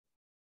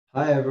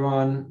Hi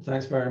everyone,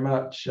 thanks very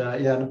much.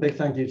 Yeah, and a big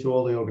thank you to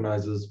all the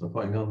organisers for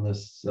putting on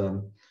this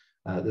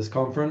this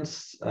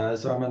conference.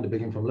 So I'm Andy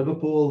Biggin from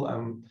Liverpool.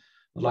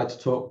 I'd like to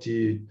talk to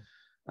you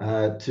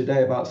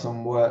today about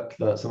some work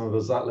that some of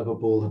us at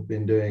Liverpool have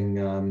been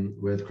doing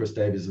with Chris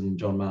Davies and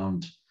John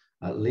Mound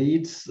at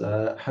Leeds.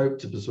 Hope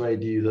to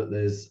persuade you that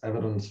there's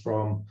evidence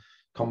from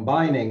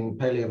combining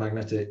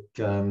paleomagnetic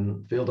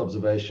field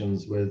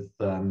observations with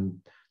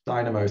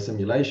dynamo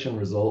simulation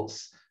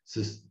results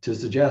to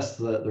suggest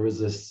that there is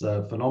this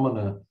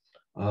phenomena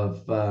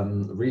of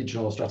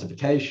regional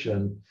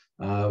stratification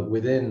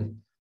within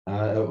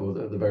or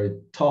the very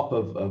top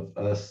of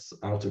Earth's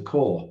outer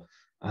core.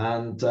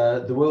 And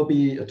there will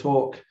be a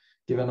talk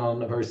given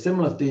on a very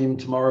similar theme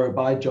tomorrow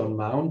by John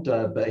Mound,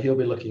 but he'll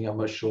be looking at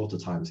much shorter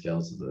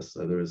timescales of this.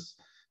 So there is,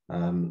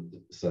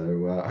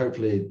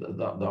 hopefully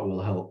that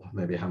will help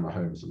maybe hammer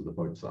home some of the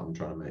points that I'm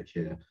trying to make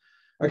here.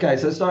 Okay,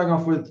 so starting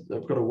off with,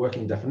 I've got a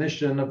working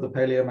definition of the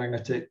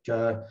paleomagnetic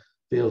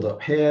field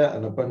up here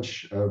and a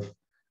bunch of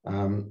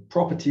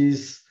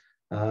properties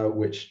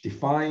which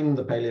define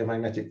the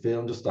paleomagnetic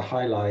field. Just to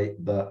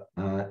highlight that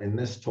in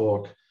this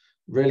talk,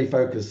 really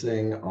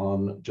focusing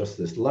on just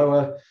this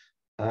lower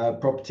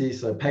property,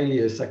 so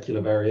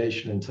paleosecular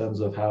variation in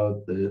terms of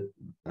how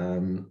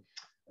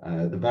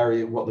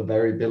what the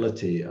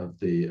variability of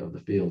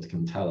the field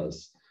can tell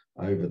us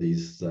over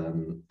these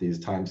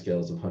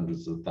timescales of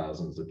hundreds of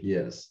thousands of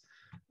years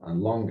and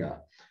longer.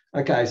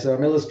 Okay, so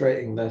I'm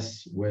illustrating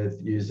this with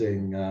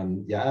using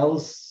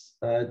Yael's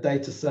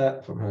data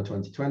set from her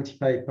 2020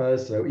 paper.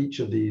 So each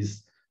of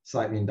these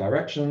site mean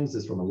directions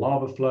is from a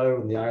lava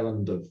flow on the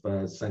island of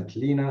St.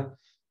 Helena,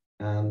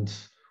 and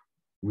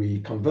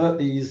we convert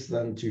these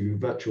then to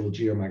virtual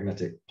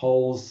geomagnetic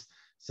poles.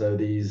 So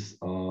these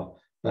are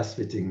best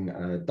fitting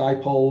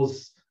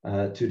dipoles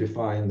to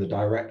define the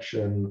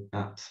direction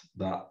at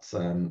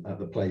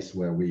the place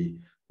where we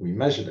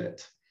measured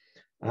it.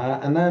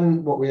 And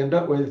then what we end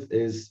up with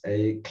is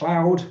a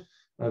cloud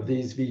of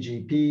these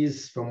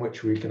VGPs from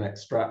which we can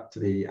extract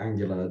the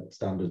angular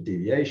standard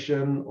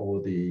deviation,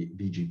 or the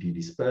VGP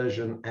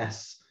dispersion,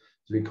 S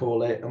as we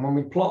call it. And when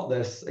we plot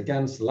this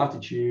against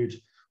latitude,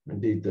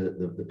 indeed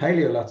the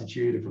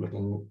paleolatitude, if we're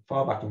looking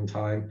far back in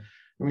time,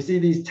 and we see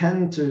these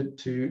tend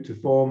to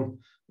form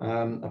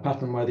a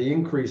pattern where they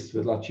increase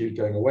with latitude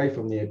going away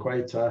from the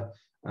equator.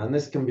 And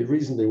this can be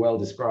reasonably well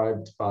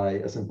described by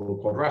a simple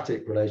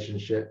quadratic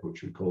relationship,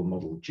 which we call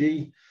model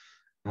G.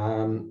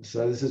 So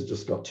this has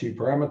just got two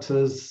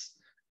parameters,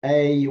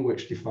 A,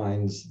 which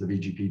defines the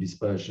VGP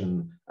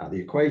dispersion at the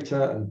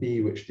equator, and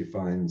B, which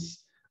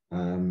defines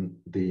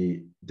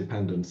the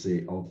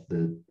dependency of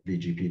the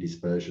VGP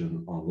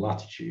dispersion on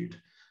latitude.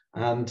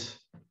 And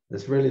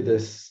it's really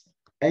this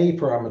A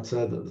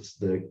parameter that's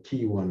the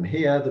key one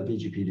here, the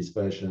VGP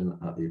dispersion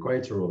at the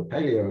equator or the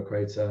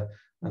paleo-equator.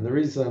 And the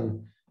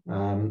reason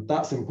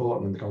that's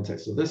important in the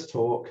context of this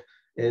talk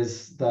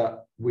is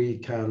that we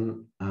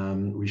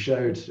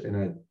showed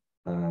in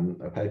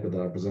a paper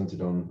that I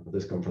presented on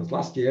this conference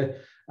last year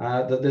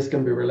that this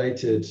can be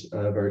related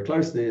very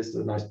closely. It's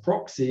a nice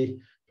proxy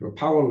through a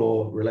power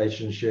law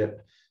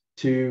relationship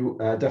to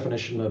a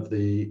definition of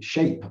the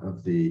shape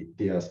of the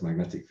Earth's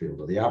magnetic field,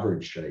 or the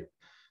average shape.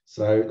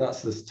 So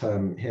that's this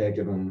term here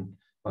given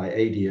by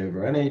AD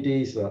over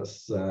NAD. So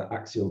that's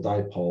axial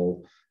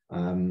dipole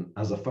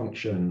as a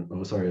function,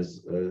 or sorry,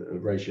 as a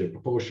ratio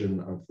proportion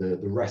of the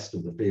rest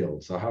of the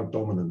field. So how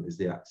dominant is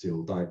the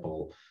axial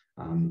dipole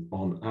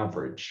on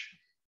average?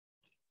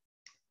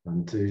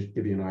 And to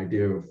give you an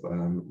idea of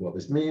what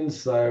this means,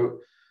 so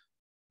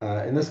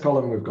in this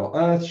column we've got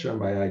Earth shown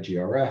by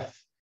IGRF,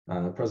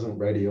 present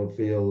radial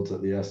field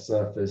at the Earth's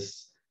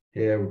surface.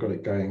 Here we've got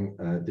it going,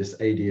 this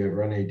AD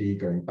over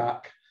NAD going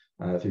back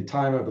through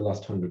time over the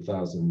last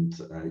 100,000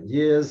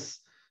 years.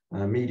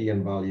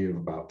 Median value of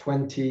about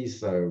 20,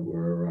 so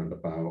we're around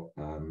about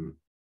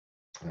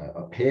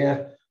up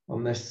here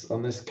on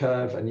this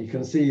curve, and you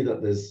can see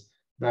that there's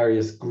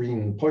various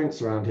green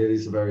points around here.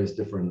 These are various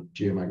different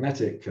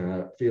geomagnetic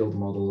field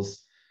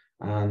models,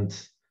 and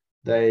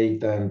they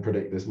then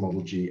predict this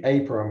model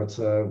GA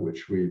parameter,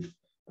 which we've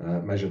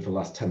measured for the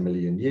last 10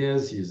 million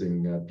years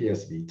using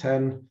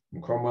PSV10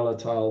 and Cromwell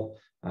et al.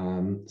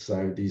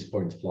 So these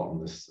points plot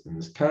on in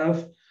this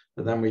curve.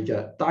 But then we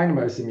get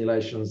dynamo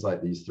simulations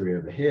like these three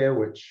over here,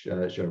 which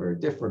show very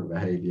different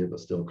behavior,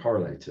 but still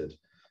correlated.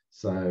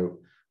 So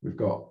we've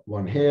got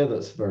one here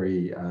that's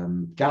very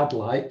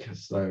GAD-like,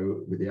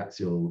 so with the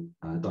axial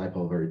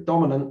dipole very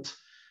dominant,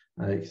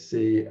 you can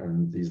see,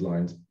 and these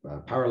lines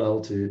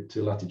parallel to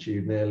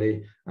latitude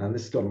nearly, and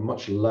this has got a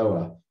much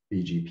lower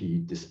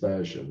VGP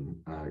dispersion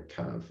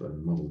curve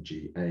and model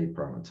GA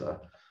parameter.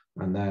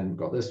 And then we've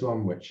got this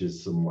one, which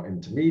is somewhat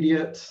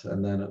intermediate,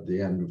 and then at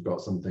the end we've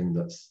got something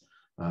that's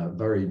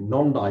very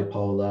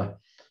non-dipolar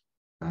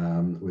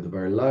with a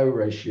very low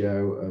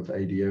ratio of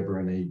AD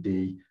over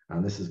NAD,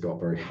 and this has got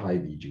very high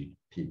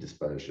VGP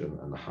dispersion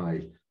and a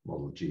high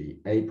model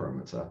GA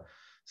parameter.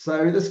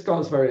 So this got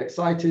us very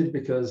excited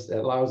because it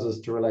allows us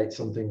to relate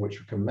something which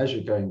we can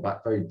measure going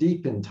back very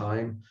deep in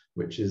time,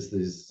 which is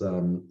these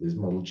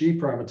model G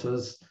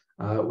parameters,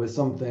 with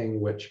something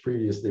which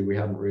previously we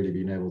hadn't really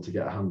been able to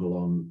get a handle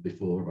on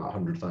before about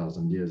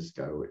 100,000 years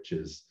ago, which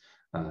is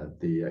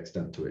the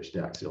extent to which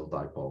the axial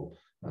dipole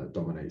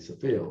dominates a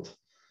field.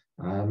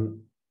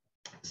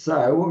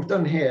 So what we've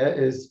done here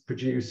is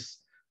produce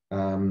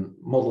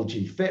model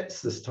G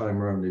fits. This time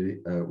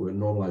we're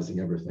normalizing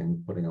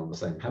everything, putting on the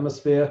same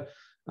hemisphere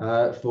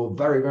for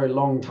very, very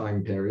long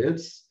time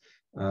periods,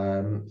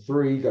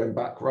 3 going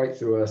back right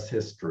through Earth's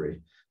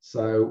history.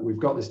 So we've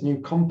got this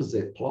new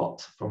composite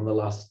plot from the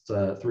last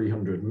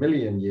 300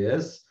 million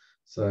years.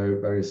 So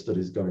various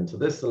studies go into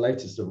this, the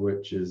latest of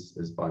which is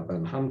by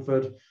Ben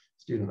Hanford,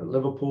 student at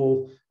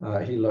Liverpool.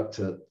 He looked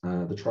at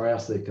the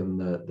Triassic and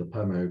the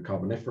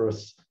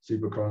Permo-Carboniferous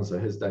superchrons. So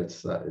his data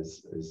set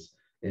is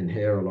in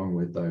here, along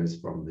with those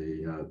from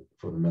the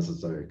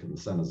Mesozoic and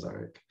the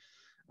Cenozoic.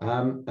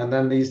 And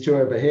then these two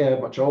over here,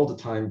 much older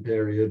time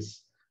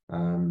periods.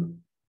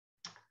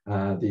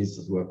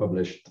 These were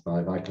published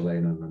by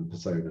Vaikalainen and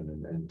Personen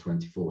in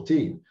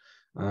 2014.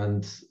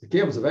 And the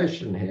key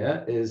observation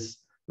here is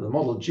the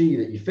model G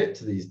that you fit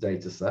to these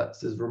data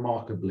sets is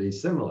remarkably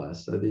similar.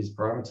 So these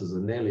parameters are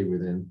nearly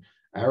within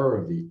error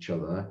of each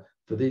other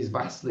for these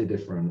vastly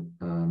different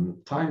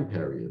time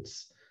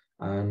periods.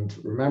 And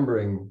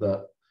remembering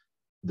that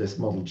this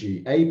model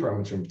G A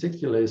parameter in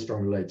particular is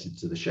strongly related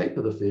to the shape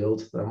of the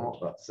field, then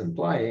what that's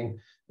implying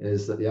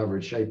is that the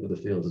average shape of the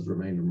field has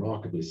remained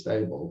remarkably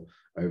stable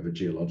over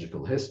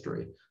geological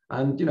history.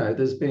 And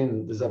there's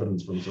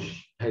evidence from some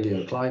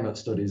paleoclimate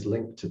studies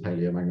linked to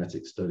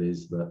paleomagnetic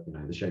studies that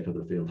the shape of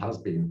the field has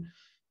been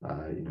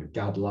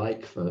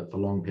GAD-like for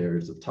long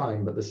periods of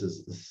time, but this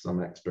is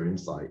some extra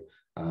insight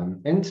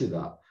into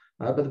that.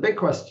 But the big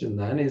question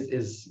then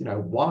is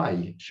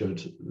why should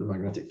the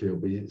magnetic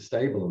field be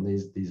stable on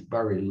these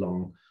very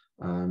long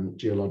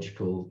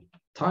geological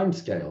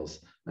timescales?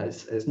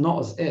 It's not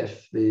as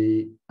if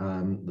the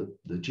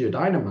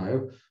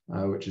geodynamo,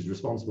 which is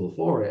responsible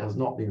for it, has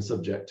not been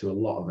subject to a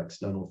lot of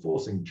external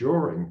forcing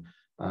during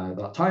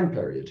that time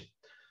period.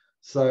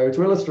 So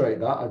to illustrate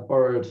that, I've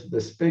borrowed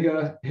this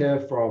figure here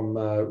from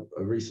a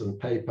recent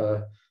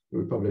paper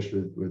we published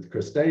with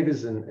Chris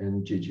Davies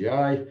in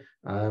GGI.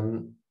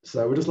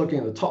 So we're just looking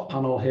at the top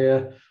panel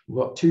here. We've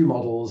got 2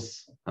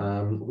 models,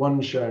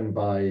 one shown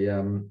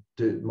by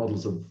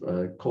models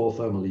of core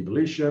thermal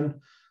evolution.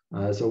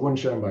 So one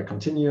shown by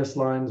continuous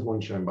lines,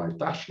 one shown by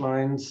dashed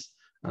lines.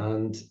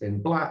 And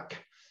in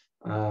black,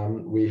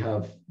 we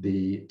have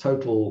the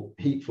total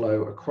heat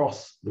flow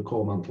across the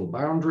core mantle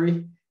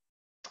boundary,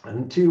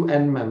 and 2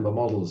 end-member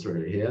models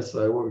really here.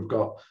 So what we've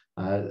got,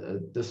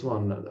 this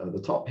one at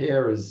the top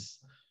here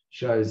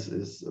shows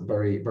is a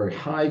very, very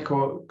high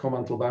core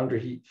mantle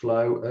boundary heat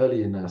flow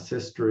early in Earth's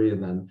history,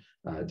 and then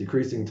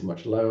decreasing to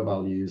much lower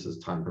values as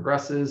time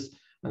progresses.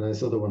 And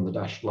this other one, the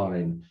dashed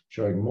line,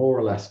 showing more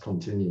or less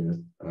continuous,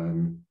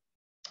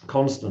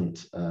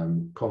 constant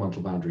core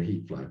mantle boundary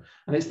heat flow.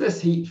 And it's this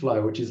heat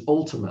flow which is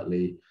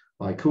ultimately,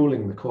 by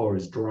cooling the core,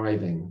 is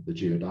driving the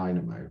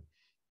geodynamo.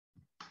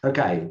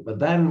 Okay, but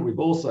then we've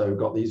also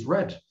got these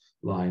red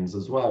lines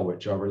as well,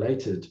 which are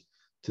related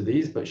to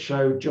these, but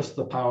show just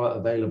the power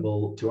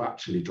available to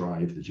actually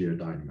drive the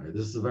geodynamo.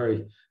 This is a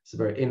very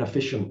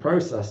inefficient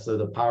process. So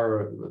the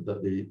power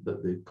that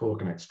the core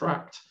can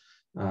extract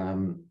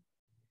to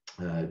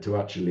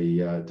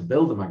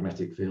build the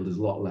magnetic field is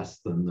a lot less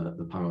than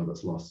the power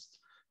that's lost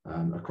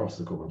across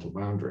the core mantle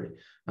boundary.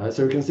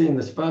 So we can see in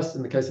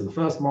the case of the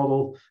first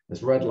model,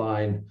 this red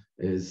line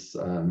is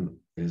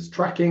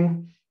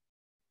tracking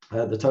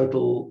the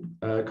total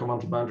core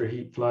mantle boundary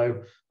heat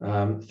flow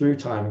through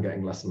time and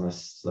getting less and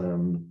less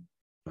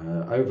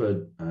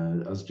over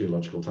as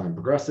geological time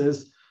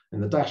progresses. In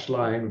the dashed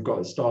line, we've got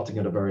it starting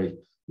at a very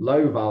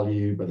low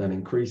value, but then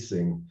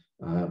increasing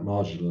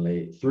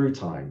marginally through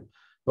time.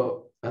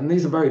 And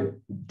these are very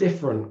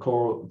different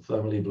core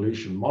thermal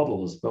evolution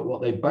models, but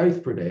what they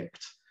both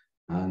predict,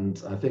 and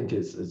I think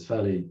it's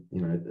fairly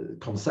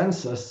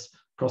consensus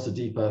across the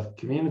deep Earth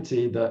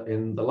community, that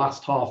in the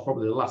last half,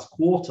 probably the last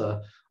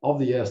quarter of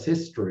the Earth's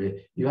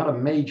history, you had a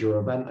major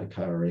event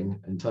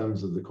occurring in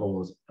terms of the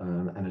core's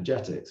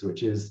energetics,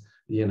 which is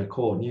the inner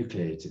core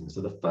nucleating.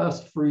 So the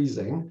first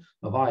freezing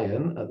of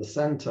iron at the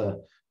center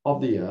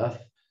of the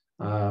Earth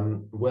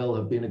will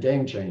have been a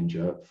game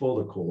changer for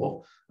the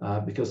core,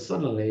 because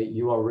suddenly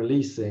you are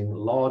releasing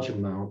large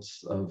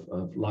amounts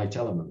of light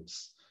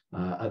elements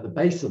at the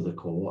base of the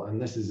core,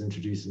 and this is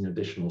introducing an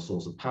additional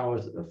source of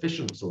power,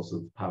 efficient source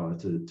of power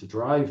to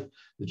drive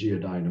the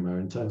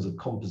geodynamo in terms of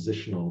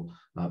compositional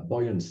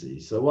buoyancy.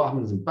 So what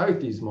happens in both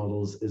these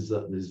models is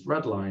that these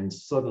red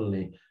lines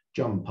suddenly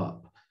jump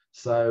up.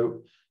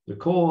 So the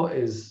core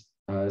is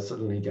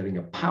suddenly getting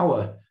a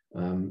power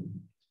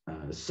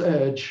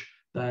surge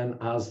then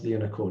as the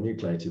inner core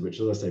nucleated,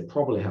 which, as I say,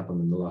 probably happened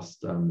in the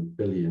last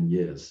billion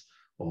years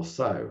or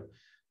so.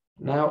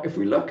 Now, if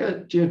we look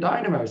at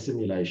geodynamo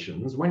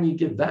simulations, when you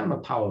give them a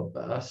power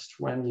burst,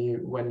 when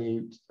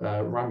you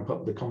ramp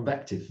up the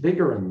convective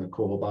vigor in the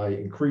core by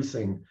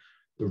increasing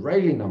the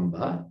Rayleigh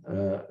number,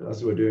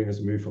 as we're doing as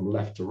we move from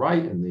left to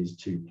right in these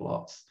two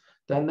plots,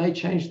 then they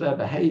change their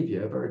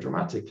behavior very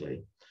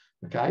dramatically.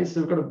 Okay,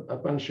 so we've got a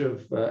bunch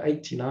of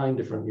 89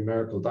 different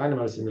numerical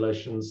dynamo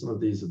simulations. Some of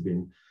these have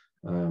been,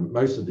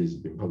 most of these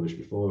have been published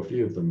before. A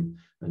few of them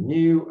are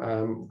new.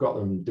 Got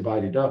them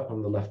divided up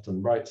on the left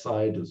and right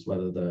side as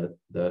whether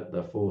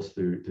they're forced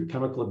through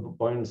chemical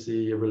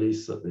buoyancy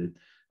release at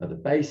the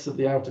base of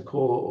the outer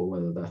core, or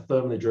whether they're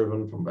thermally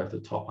driven from both the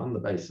top and the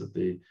base of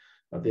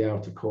the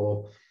outer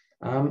core.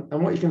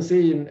 And what you can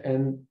see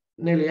in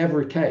nearly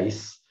every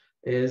case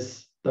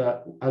is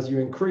that as you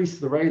increase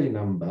the Rayleigh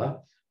number,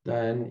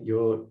 then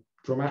you're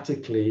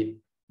dramatically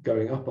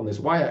going up on this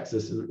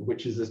y-axis,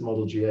 which is this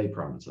model GA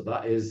parameter.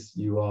 That is,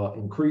 you are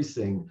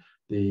increasing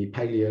the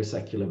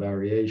paleosecular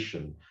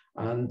variation.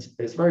 And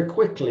it's very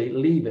quickly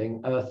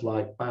leaving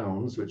Earth-like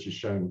bounds, which is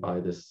shown by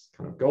this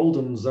kind of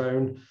golden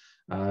zone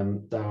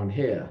down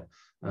here.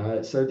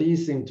 So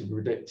these seem to be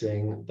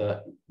predicting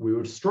that we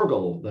would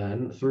struggle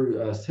then through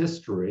Earth's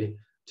history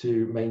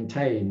to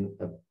maintain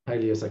a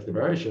paleosecular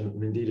variation,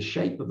 and indeed a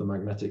shape of the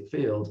magnetic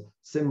field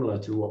similar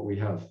to what we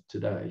have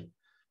today.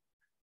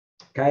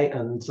 Okay,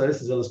 and so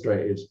this is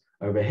illustrated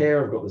over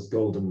here. I've got this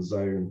golden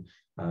zone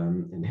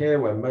in here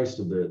where most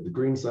of the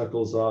green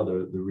circles are,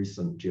 the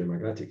recent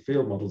geomagnetic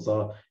field models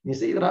are. And you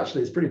see that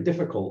actually it's pretty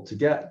difficult to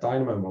get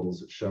dynamo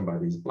models, which are shown by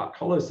these black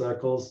hollow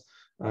circles,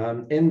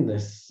 in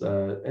this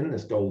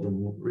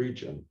golden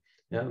region.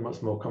 Yeah, they're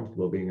much more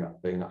comfortable being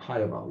at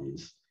higher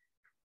values.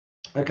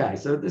 Okay,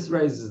 so this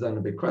raises then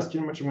a big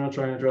question, which I'm going to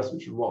try and address,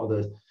 which is what are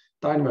the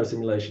dynamo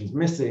simulations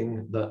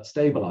missing that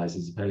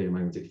stabilizes the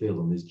paleomagnetic field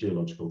on these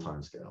geological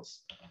timescales?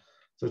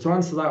 So to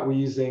answer that, we're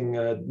using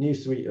a new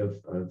suite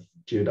of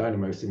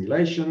geodynamo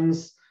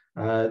simulations.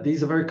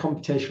 These are very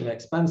computationally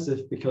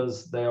expensive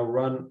because they are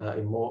run at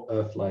a more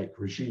Earth-like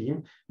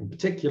regime. In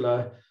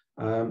particular,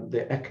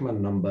 the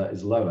Ekman number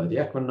is lower. The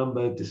Ekman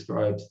number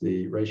describes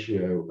the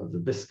ratio of the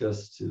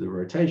viscous to the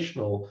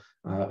rotational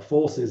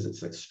forces.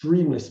 It's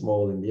extremely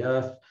small in the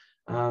Earth.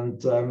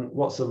 And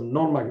what some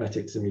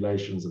non-magnetic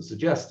simulations have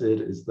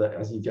suggested is that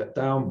as you get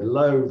down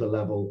below the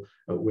level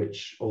at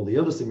which all the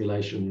other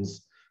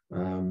simulations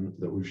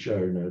that we've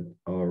shown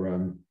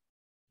are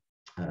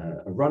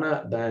a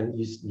runner, then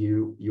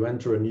you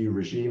enter a new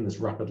regime, this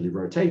rapidly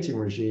rotating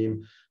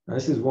regime. And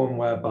this is one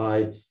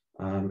whereby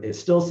it's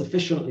still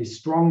sufficiently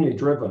strongly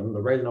driven,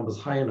 the Rayleigh number is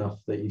high enough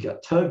that you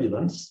get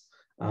turbulence,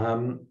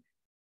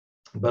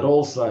 but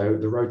also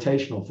the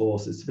rotational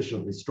force is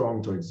sufficiently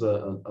strong to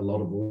exert a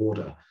lot of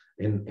order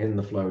in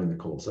the flow in the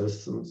core.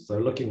 So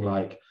looking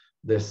like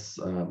this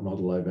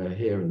model over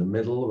here in the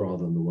middle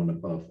rather than the one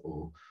above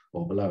or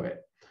below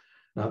it.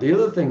 Now, the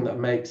other thing that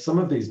makes some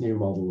of these new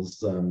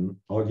models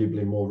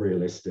arguably more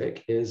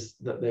realistic is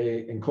that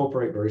they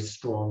incorporate very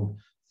strong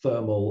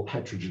thermal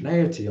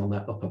heterogeneity on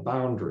their upper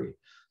boundary.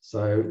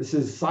 So this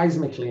is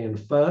seismically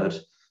inferred.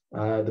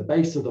 The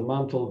base of the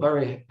mantle,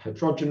 very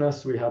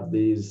heterogeneous. We have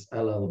these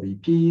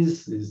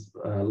LLVPs, these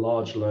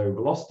large low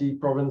velocity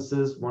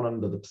provinces, one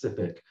under the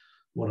Pacific,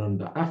 one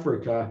under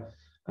Africa.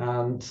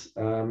 And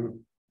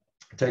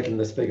taking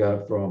this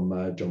figure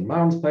from John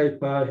Mound's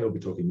paper, he'll be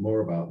talking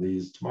more about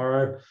these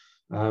tomorrow.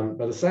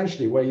 But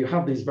essentially, where you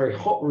have these very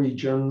hot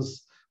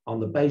regions on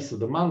the base of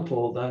the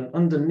mantle, then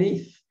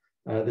underneath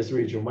this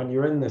region, when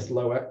you're in this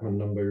low Ekman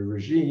number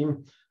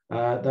regime,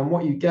 then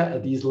what you get are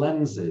these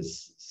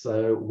lenses.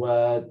 So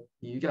where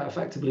you get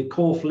effectively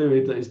core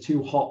fluid that is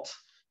too hot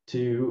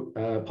to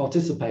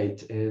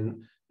participate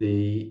in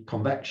the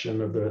convection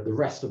of the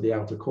rest of the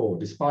outer core,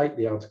 despite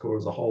the outer core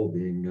as a whole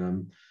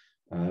being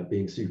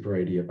super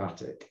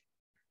adiabatic.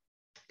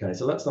 Okay,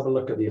 so let's have a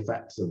look at the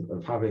effects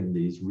of having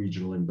these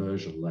regional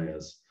inversion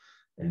layers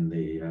in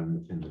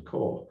the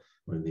core,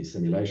 or in these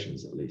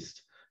simulations at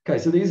least. Okay,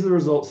 so these are the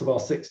results of our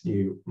 6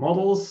 new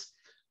models,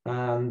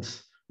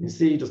 and you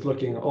see, just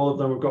looking at all of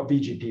them, we've got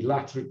VGP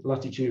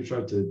latitude,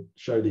 tried to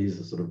show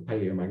these sort of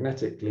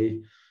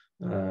paleomagnetically,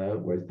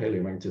 where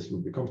paleomagnetists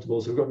would be comfortable.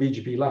 So we've got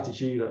VGP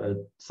latitude at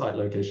a site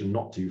location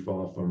not too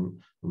far from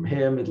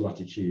here, mid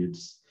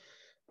latitudes.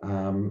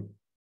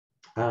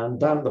 And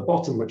down at the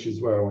bottom, which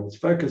is where I want to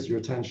focus your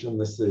attention,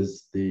 this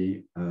is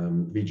the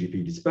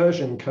VGP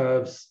dispersion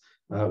curves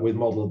with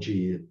model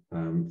G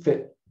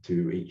fit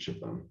to each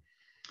of them.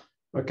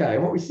 Okay,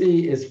 and what we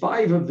see is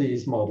 5 of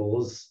these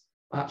models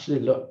actually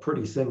look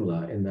pretty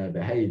similar in their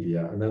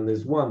behavior. And then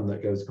there's one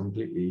that goes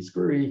completely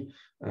screwy,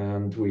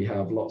 and we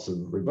have lots of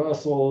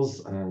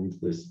reversals and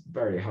this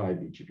very high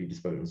VGP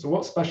dispersion. So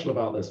what's special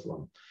about this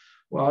one?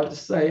 Well, I'd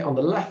say on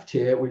the left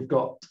here, we've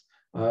got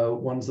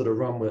ones that are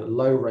run with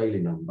low Rayleigh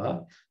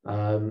number,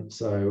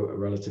 so a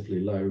relatively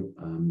low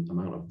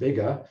amount of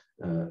vigor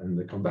in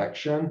the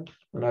convection.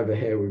 And over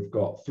here, we've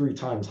got 3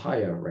 times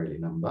higher Rayleigh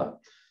number.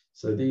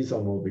 So these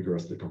are more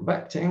vigorously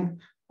convecting.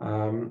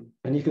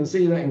 And you can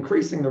see that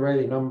increasing the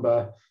Rayleigh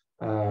number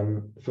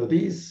for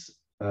these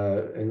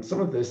in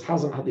some of this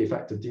hasn't had the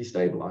effect of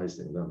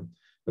destabilizing them.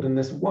 But in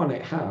this one,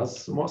 it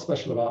has. And what's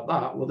special about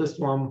that? Well, this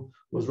one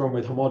was run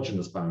with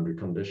homogeneous boundary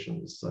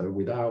conditions. So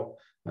without,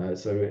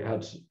 so it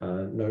had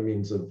no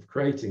means of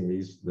creating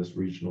this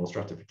regional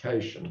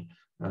stratification.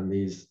 And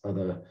these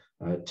other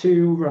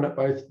two run at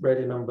both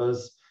radial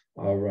numbers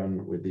are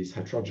run with these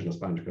heterogeneous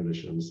boundary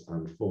conditions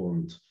and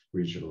formed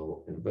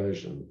regional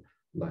inversion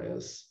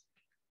layers.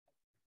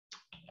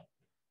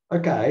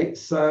 Okay,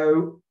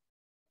 so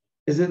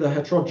is it the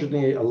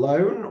heterogeny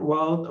alone?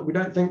 Well, we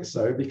don't think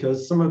so,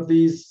 because some of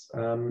these,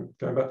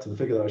 going back to the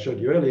figure that I showed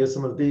you earlier,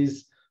 some of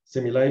these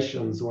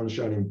simulations, the ones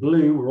shown in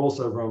blue, were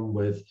also run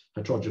with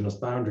heterogeneous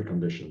boundary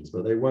conditions,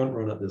 but they weren't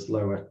run at this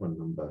low Ekman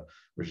number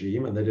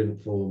regime, and they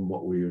didn't form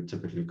what we would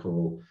typically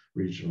call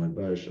regional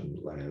inversion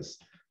layers.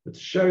 But to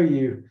show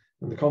you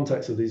in the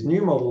context of these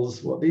new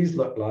models what these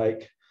look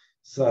like,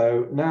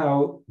 so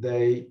now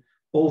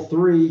all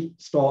three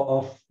start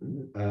off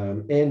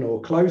in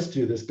or close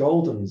to this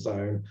golden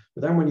zone,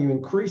 but then when you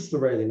increase the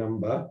Rayleigh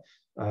number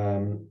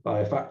by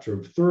a factor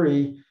of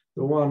 3,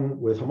 the one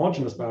with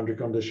homogeneous boundary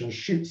conditions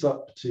shoots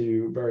up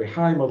to very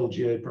high model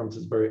GA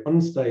parameters, very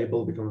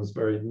unstable, becomes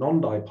very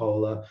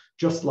non-dipolar,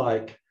 just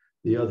like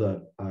the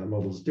other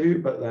models do.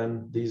 But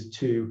then these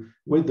two,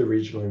 with the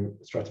regional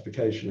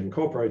stratification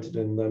incorporated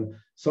in them,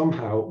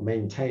 somehow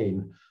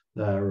maintain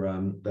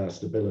their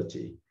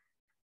stability.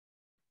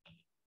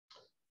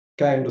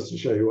 Okay, and just to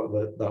show you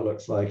what that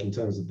looks like in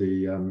terms of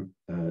the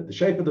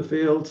shape of the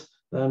field.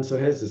 Then, so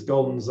here's this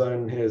golden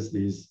zone. Here's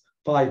these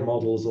 5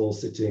 models all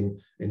sitting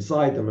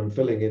inside them and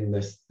filling in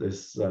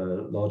this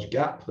large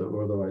gap that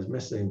we're otherwise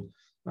missing,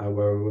 where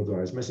we're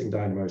otherwise missing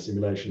dynamo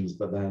simulations.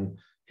 But then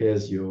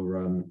here's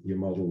your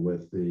model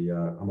with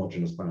the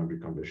homogeneous boundary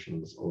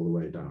conditions all the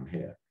way down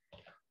here.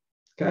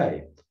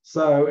 Okay,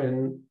 so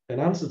in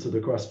answer to the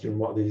question,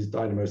 what are these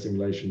dynamo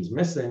simulations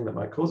missing that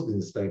might cause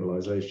this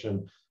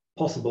stabilization?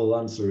 Possible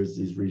answer is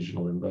these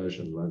regional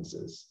inversion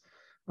lenses.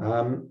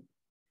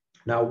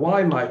 Now,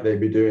 why might they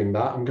be doing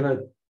that? I'm going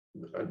to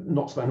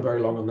not spend very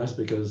long on this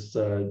because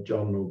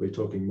John will be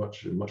talking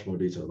much more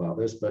detail about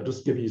this, but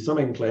just give you some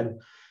inkling.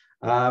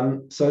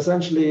 So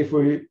essentially, if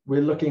we're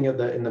looking at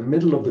in the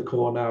middle of the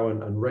core now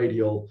and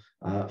radial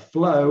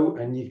flow,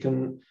 and you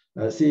can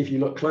see if you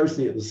look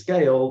closely at the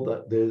scale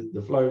that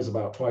the flow is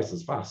about twice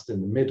as fast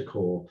in the mid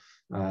core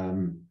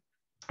in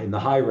the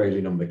high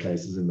Rayleigh number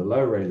cases, in the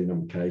low Rayleigh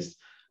number case.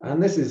 And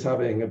this is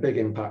having a big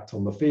impact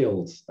on the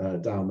fields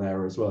down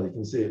there as well. You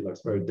can see it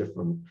looks very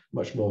different,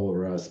 much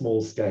more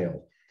small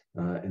scale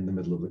in the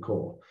middle of the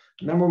core.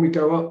 And then when we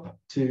go up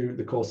to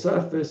the core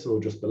surface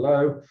or just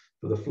below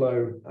for the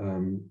flow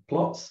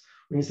plots,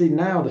 we can see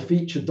now the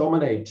feature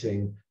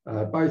dominating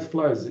both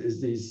flows is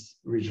these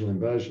regional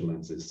inversion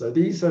lenses. So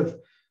these have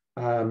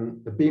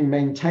been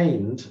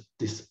maintained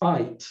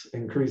despite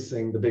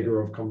increasing the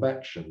vigor of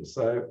convection.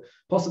 So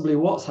possibly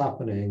what's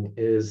happening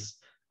is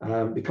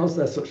because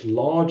they're such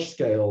large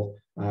scale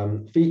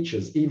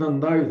features, even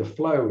though the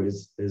flow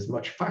is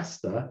much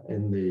faster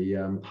in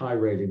the high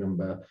Rayleigh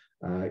number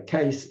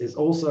case, it's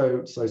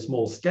also so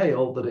small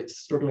scale that it's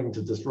struggling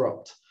to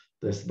disrupt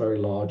this very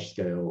large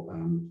scale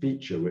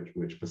feature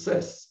which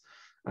persists.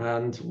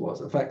 And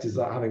what effect is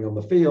that having on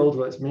the field?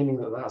 Well, it's meaning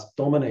that that's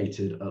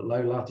dominated at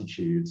low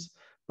latitudes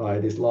by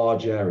this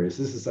large area.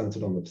 So this is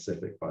centered on the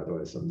Pacific, by the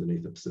way, so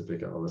underneath the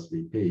Pacific at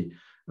LSVP,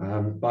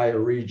 by a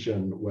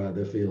region where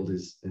the field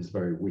is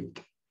very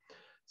weak.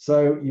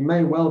 So you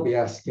may well be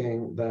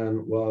asking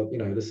then, well,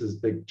 this is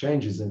big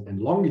changes in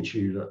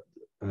longitude that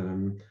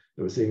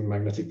we're seeing in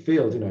magnetic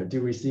field.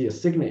 Do we see a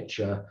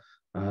signature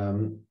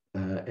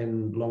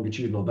in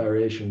longitudinal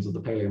variations of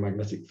the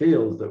paleomagnetic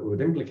field that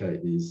would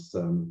implicate these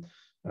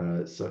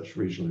such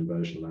regional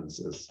inversion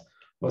lenses?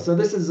 Well, so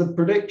this is a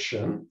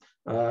prediction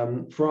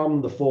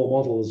from the 4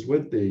 models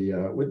with the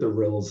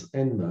RILs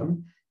in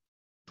them.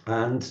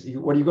 And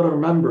what you've got to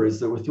remember is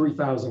that we're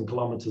 3,000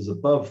 kilometers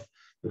above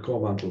the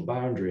core mantle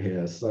boundary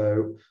here,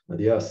 so at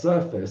the Earth's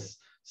surface.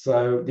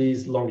 So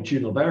these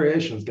longitudinal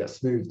variations get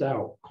smoothed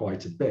out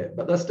quite a bit,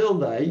 but they're still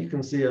there. You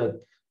can see a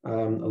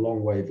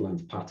long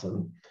wavelength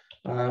pattern.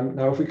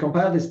 Now, if we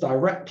compare this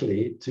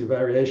directly to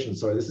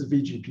variations, sorry, this is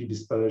VGP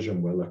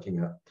dispersion we're looking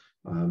at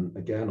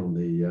again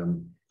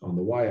on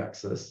the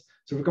y-axis.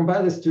 So if we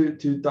compare this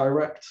to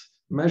direct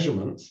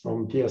measurements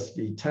from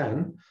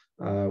PSV10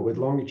 with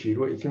longitude,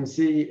 what you can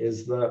see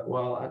is that,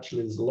 well,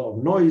 actually there's a lot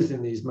of noise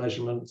in these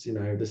measurements.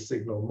 This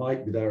signal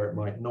might be there, it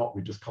might not,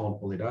 we just can't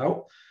pull it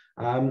out.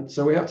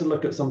 So we have to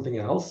look at something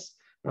else.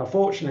 Now,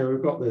 fortunately,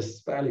 we've got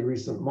this fairly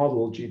recent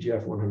model,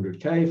 GGF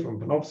 100K from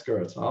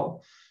Panofsky et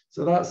al.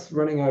 So that's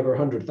running over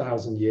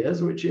 100,000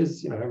 years, which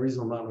is, a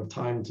reasonable amount of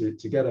time to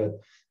get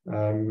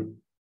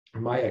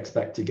might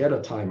expect to get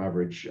a time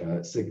average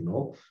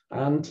signal.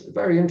 And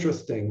very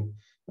interesting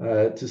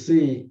to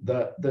see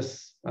that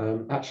this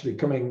actually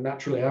coming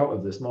naturally out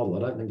of this model,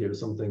 I don't think it was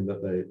something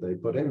that they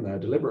put in there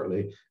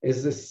deliberately,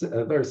 is this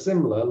very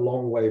similar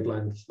long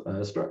wavelength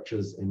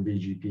structures in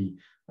VGP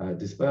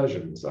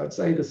dispersion. So I'd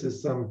say this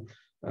is some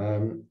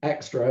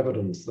extra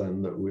evidence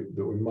then that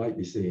we might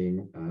be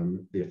seeing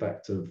the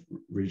effect of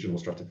regional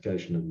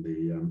stratification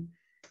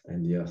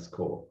in the Earth's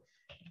core.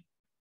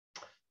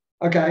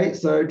 Okay,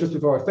 so just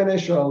before I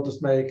finish, I'll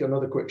just make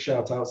another quick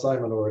shout out.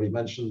 Simon already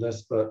mentioned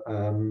this, but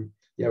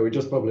yeah, we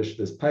just published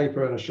this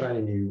paper on a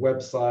shiny new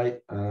website.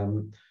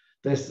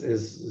 This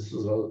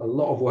was a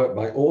lot of work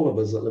by all of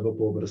us at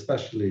Liverpool, but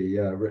especially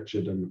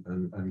Richard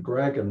and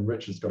Greg. And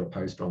Richard's got a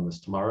poster on this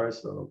tomorrow,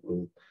 so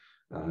we'll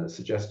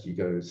suggest you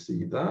go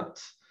see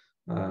that.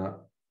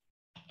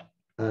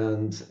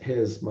 And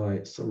here's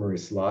my summary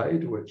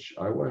slide, which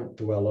I won't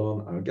dwell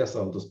on. I guess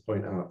I'll just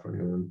point out for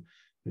anyone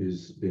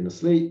who's been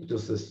asleep,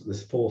 just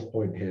this fourth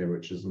point here,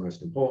 which is the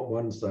most important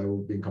one. So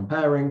we've been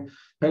comparing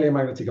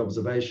paleomagnetic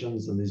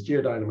observations and these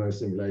geodynamo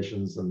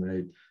simulations, and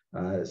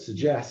they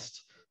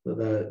suggest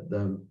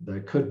that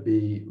there could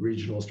be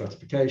regional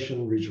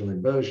stratification, regional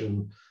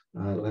inversion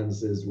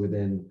lenses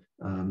within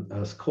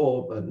Earth's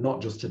core, but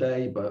not just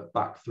today, but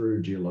back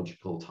through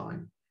geological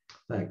time.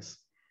 Thanks.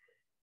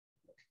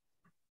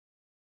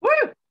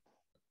 Woo!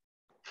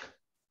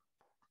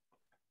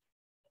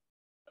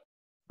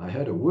 I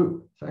heard a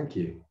woo. Thank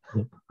you.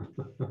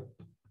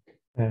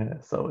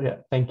 So yeah,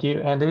 thank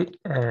you, Andy.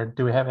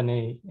 Do we have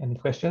any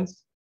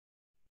questions?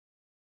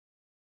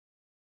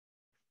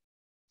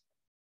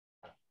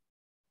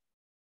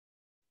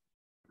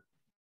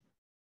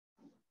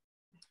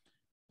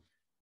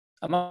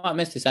 I might have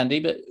missed this, Andy,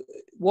 but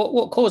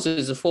what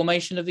causes the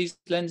formation of these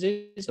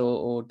lenses,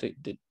 or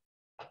did...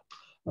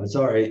 I'm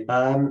sorry.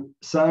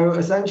 So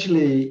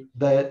essentially,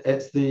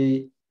 it's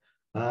the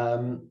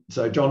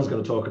so John's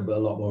going to talk a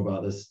lot more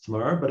about this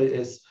tomorrow, but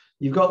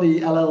you've got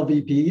the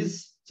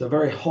LLVPs, so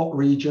very hot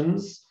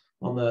regions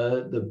on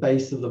the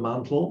base of the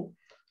mantle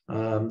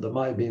that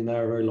might have been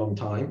there a very long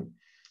time,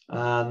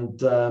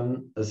 and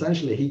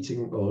essentially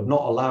heating or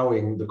not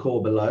allowing the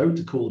core below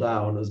to cool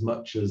down as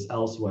much as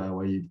elsewhere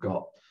where you've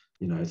got,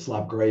 you know,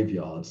 slab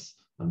graveyards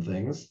and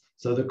things.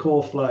 So the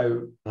core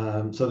flow,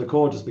 so the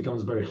core just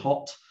becomes very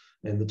hot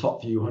in the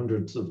top few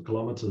hundreds of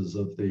kilometers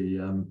of the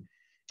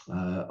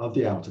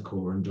outer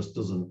core, and just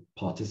doesn't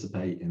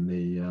participate in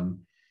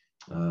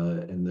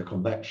the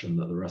convection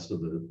that the rest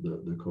of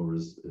the core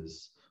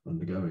is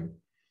undergoing.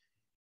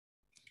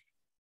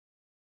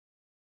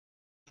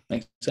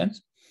 Makes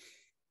sense.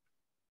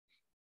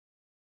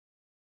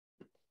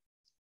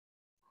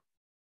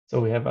 So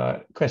we have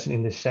a question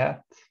in the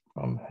chat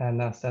from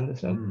Hannah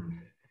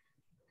Sanderson.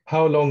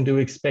 How long do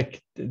we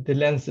expect the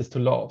lenses to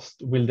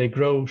last? Will they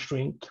grow,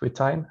 shrink with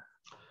time?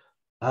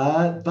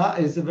 That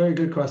is a very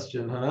good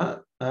question,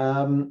 Hannah.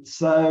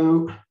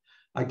 So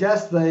I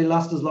guess they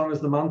last as long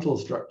as the mantle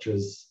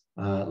structures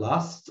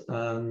last.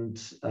 And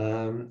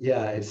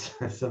yeah,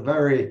 it's a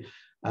very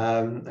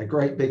a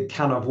great big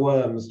can of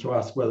worms to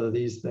ask whether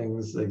these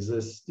things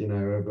exist, you know,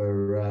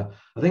 over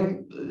I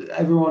think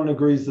everyone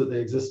agrees that they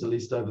exist at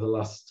least over the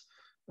last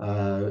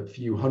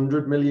few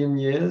 100 million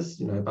years,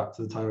 you know, back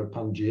to the time of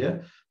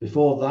Pangaea.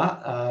 Before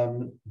that,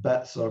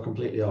 bets are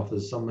completely off.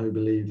 There's some who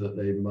believe that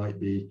they might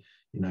be,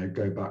 you know,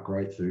 go back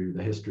right through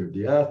the history of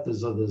the Earth.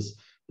 There's others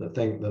that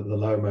think that the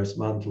lowermost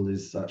mantle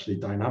is actually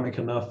dynamic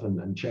enough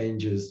and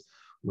changes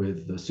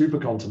with the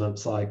supercontinent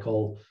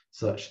cycle,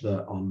 such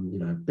that on, you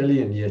know,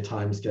 billion-year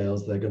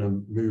timescales they're going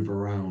to move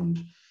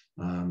around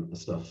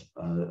stuff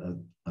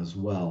as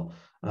well.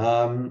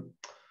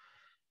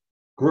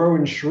 Grow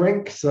and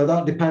shrink, so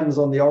that depends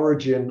on the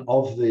origin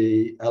of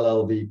the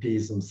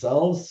LLVPs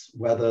themselves,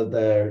 whether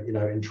they're, you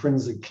know,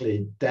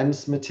 intrinsically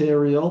dense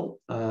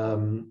material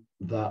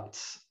that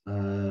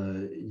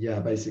yeah,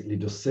 basically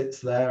just sits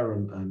there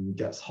and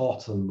gets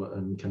hot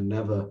and can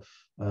never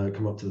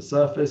come up to the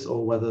surface,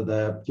 or whether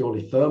they're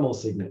purely thermal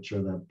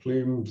signature, they're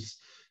plumes,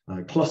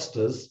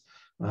 clusters,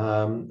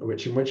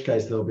 in which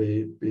case they'll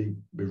be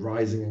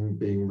rising and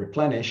being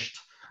replenished.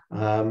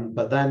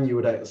 But then you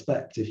would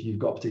expect, if you've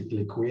got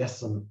particularly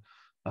quiescent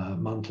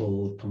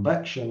mantle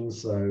convection,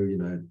 so, you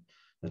know,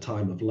 a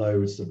time of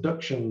low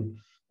subduction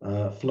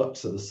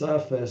flux at the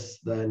surface,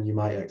 then you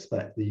might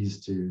expect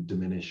these to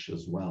diminish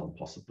as well,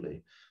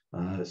 possibly.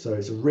 So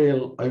it's a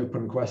real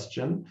open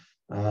question.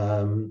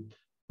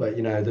 But,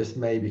 you know, this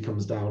maybe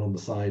comes down on the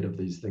side of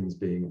these things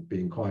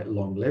being quite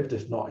long-lived,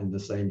 if not in the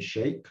same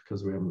shape,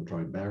 because we haven't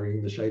tried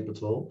varying the shape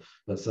at all.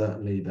 But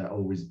certainly they're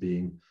always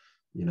being,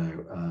 you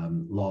know,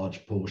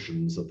 large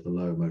portions of the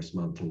lowermost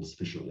mantle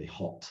sufficiently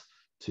hot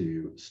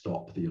to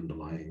stop the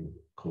underlying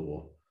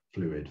core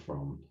fluid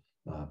from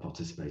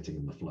participating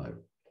in the flow.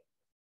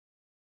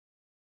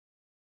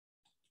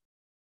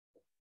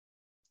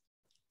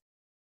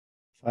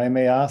 If I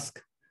may ask,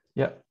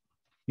 yeah,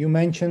 you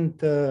mentioned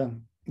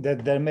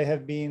that there may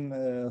have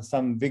been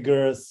some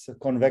vigorous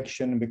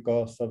convection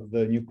because of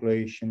the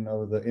nucleation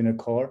of the inner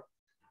core,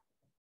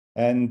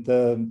 and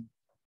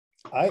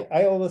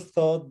I always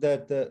thought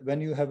that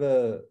when you have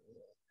a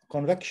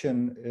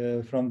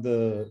convection from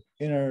the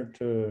inner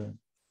to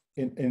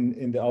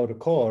in the outer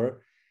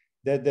core,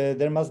 that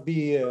there must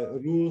be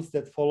rules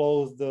that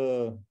follows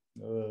the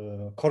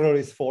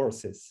Coriolis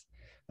forces,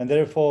 and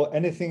therefore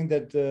anything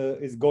that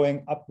is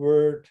going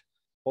upward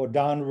or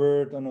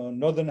downward on a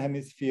northern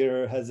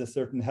hemisphere has a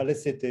certain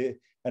helicity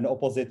and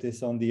opposite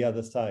is on the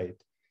other side.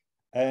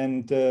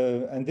 And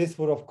this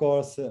would, of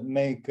course,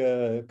 make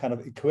a kind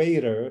of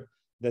equator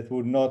that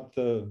would not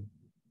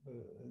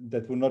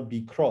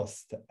be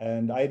crossed.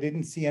 And I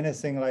didn't see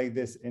anything like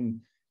this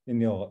in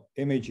your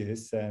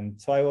images.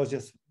 And so I was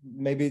just,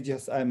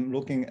 I'm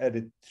looking at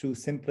it too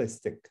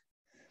simplistic.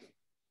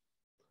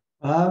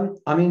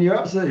 I mean, you're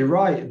absolutely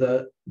right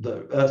that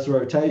the Earth's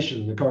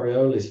rotation, the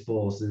Coriolis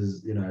force,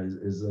 is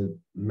a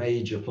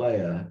major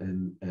player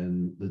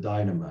in the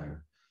dynamo,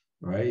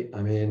 right?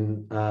 I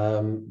mean,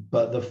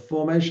 but the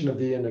formation of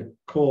the inner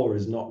core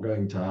is not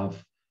going to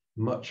have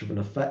much of an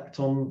effect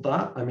on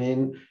that. I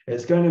mean,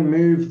 it's going to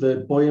move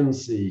the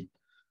buoyancy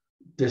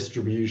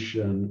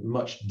distribution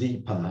much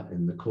deeper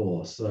in the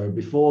core. So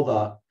before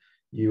that,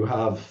 you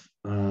have,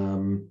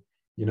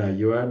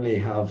 you only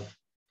have,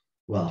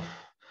 well,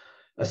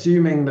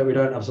 assuming that we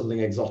don't have something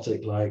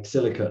exotic like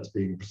silicates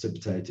being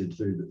precipitated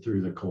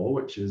through the core,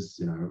 which is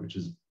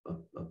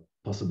a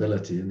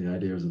possibility in the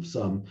ideas of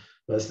some,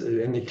 but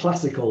in the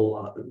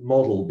classical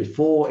model,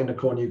 before inner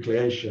core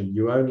nucleation,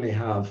 you only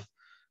have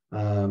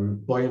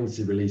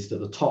buoyancy released at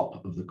the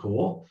top of the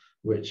core,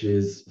 which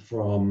is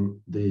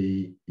from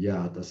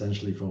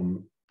essentially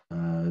from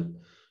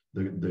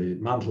the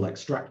mantle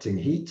extracting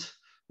heat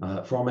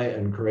from it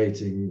and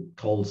creating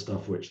cold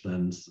stuff, which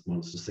then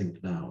wants to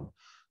sink down.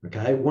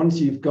 Okay, once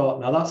you've got,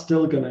 now that's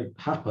still going to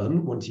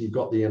happen once you've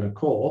got the inner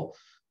core,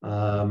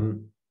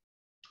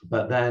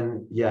 but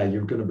then, yeah,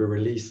 you're going to be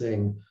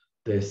releasing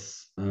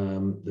this,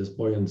 this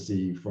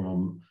buoyancy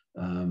from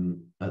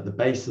at the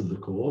base of the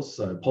core,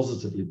 so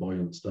positively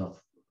buoyant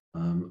stuff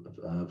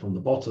from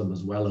the bottom,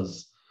 as well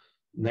as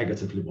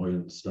negatively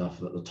buoyant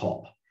stuff at the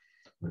top.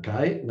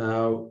 Okay,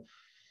 now,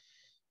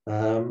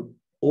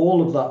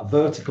 all of that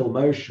vertical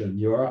motion,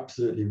 you're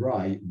absolutely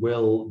right,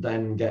 will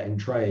then get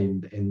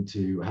entrained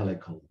into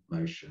helical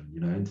motion,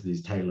 into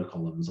these Taylor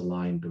columns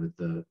aligned with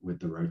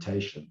the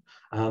rotation.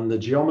 And the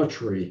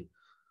geometry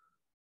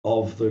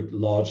of the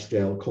large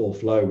scale core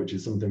flow, which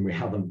is something we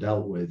haven't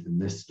dealt with in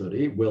this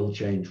study, will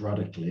change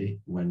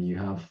radically when you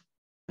have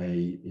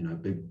a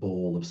big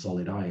ball of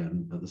solid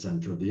iron at the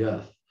center of the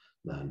Earth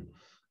then.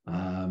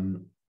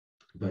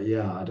 But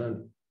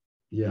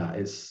yeah,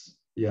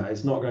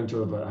 it's not going to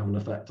have an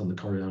effect on the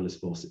Coriolis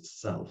force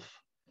itself.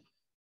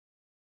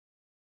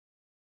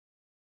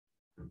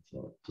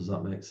 So, does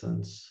that make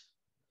sense?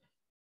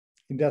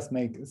 It does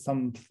make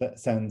some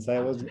sense.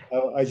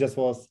 I just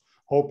was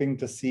hoping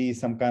to see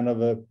some kind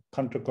of a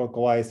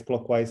counterclockwise,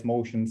 clockwise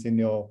motions in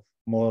your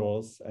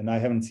models, and I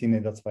haven't seen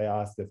it. That's why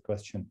I asked that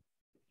question.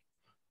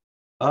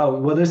 Oh,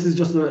 well, this is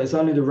just it's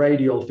only the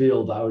radial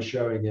field that I was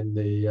showing in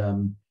the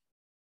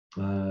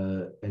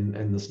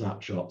in the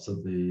snapshots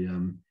of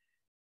the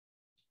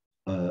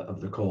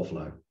core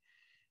flow.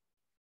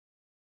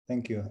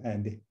 Thank you,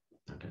 Andy.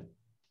 Okay.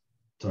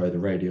 Sorry, the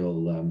radial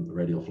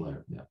flow.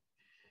 Yeah.